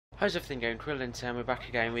How's everything going? Krillin, and we're back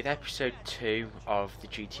again with episode 2 of the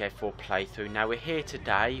GTA 4 playthrough. Now we're here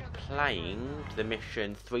today playing the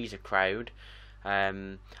mission Three's a Crowd.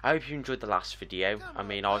 I hope you enjoyed the last video. I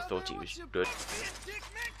mean, I thought it was good. Where's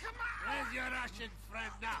your Russian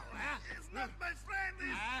friend now, huh? It's not my friend,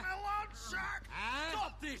 it's my loan shark!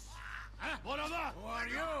 Stop this! Huh? Who are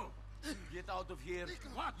you? Get out of here.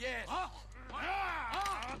 What? Yes. Huh?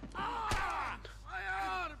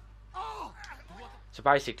 So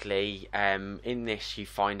basically, in this you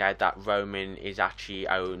find out that Roman is actually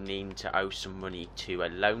needing to owe some money to a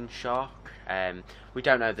loan shark. We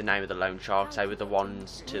don't know the name of the loan sharks. They were the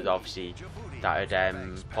ones obviously that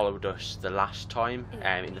had followed us the last time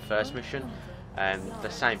in the first mission. The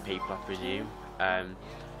same people, I presume.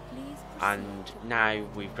 And now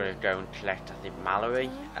we've got to go and collect, I think, Mallory,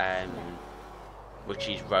 which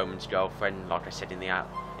is Roman's girlfriend, like I said in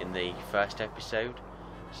the first episode.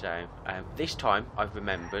 So this time I've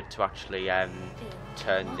remembered to actually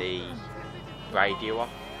turn the radio off.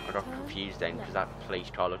 I got confused then because that police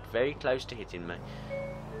car looked very close to hitting me.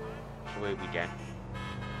 So where we go?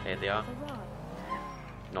 Here they are.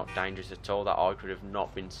 Not dangerous at all. That I could have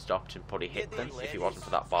not been stopped and probably hit them if it wasn't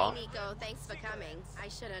for that bar. Hey Nico, thanks for coming. I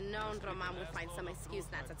should have known Roman would find some excuse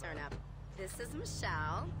not to turn up. This is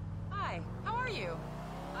Michelle. Hi, how are you?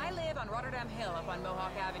 I live on Rotterdam Hill up on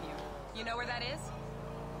Mohawk Avenue. You know where that is?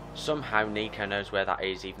 Somehow Nico knows where that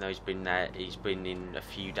is, even though he's been there. He's been in a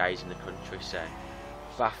few days in the country, so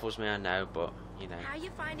baffles me, I know, but you know. How you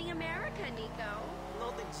finding America, Nico?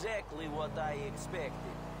 Not exactly what I expected.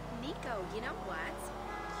 Nico, you know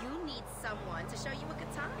what? You need someone to show you a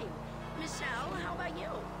good time. Michelle, how about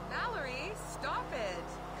you? Valerie, stop it.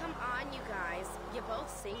 Come on, you guys. You're both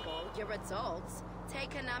single. You're adults.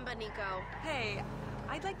 Take a number, Nico. Hey,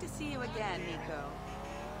 I'd like to see you again, Nico.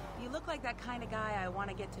 You look like that kind of guy I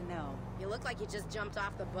want to get to know. You look like you just jumped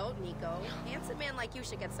off the boat, Nico. Handsome man like you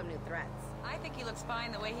should get some new threats. I think he looks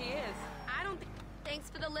fine the way he is. I don't think...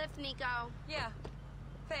 Thanks for the lift, Nico. Yeah,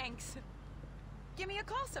 thanks. Give me a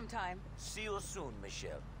call sometime. See you soon,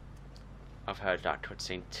 Michelle. I've heard that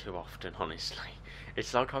cutscene too often, honestly.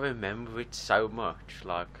 It's like I remember it so much,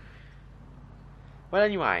 like... Well,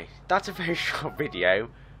 anyway, that's a very short video.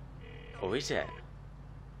 Or is it?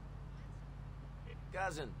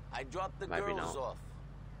 Cousin, I dropped the Maybe girls not. off.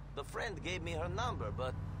 The friend gave me her number,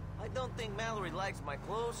 but I don't think Mallory likes my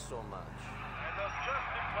clothes so much. I know just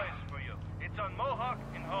the place for you. It's on Mohawk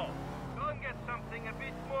and Hall. Go and get something a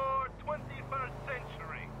bit more 21st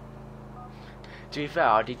century. To be fair,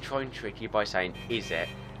 I did try and trick you by saying, is it?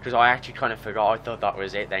 Because I actually kind of forgot. I thought that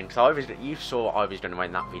was it then. Because you saw I was going to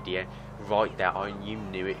win that video right there. You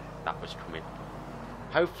knew it. That was coming.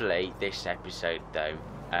 Hopefully, this episode, though,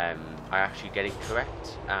 I actually get it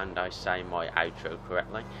correct. And I say my outro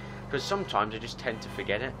correctly. Because sometimes I just tend to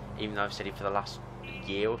forget it. Even though I've said it for the last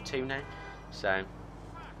year or two now. So,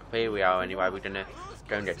 here we are anyway. We're going to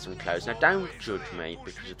go and get some clothes. Now, don't judge me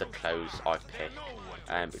because of the clothes I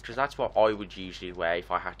picked. Because that's what I would usually wear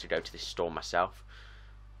if I had to go to this store myself.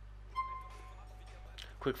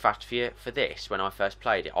 Quick fact for you, for this, when I first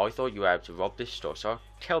played it, I thought you were able to rob this store, so I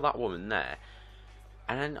killed that woman there.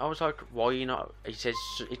 And then I was like, why are you not... It said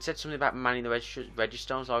something about manning the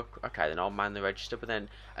register. I was like, okay, then I'll man the register. But then,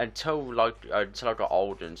 until I got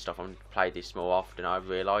older and stuff, and played this more often, I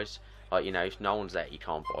realised, like, you know, if no one's there, you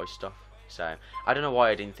can't buy stuff. So, I don't know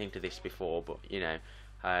why I didn't think of this before, but, you know,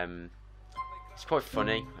 it's quite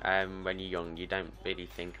funny. When you're young, you don't really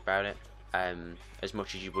think about it as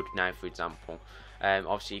much as you would now, for example.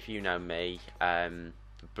 Obviously, if you know me,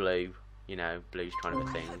 Blue, you know, Blue's kind of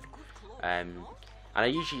a thing. And I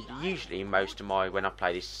usually most of my, when I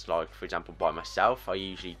play this, like, for example, by myself, I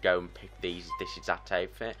usually go and pick this exact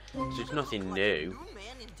outfit. So it's nothing new.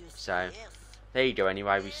 So, there you go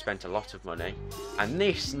anyway, we spent a lot of money. And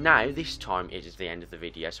this time, it is the end of the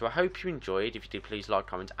video. So I hope you enjoyed. If you did, please like,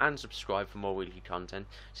 comment, and subscribe for more weekly content.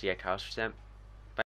 See you guys,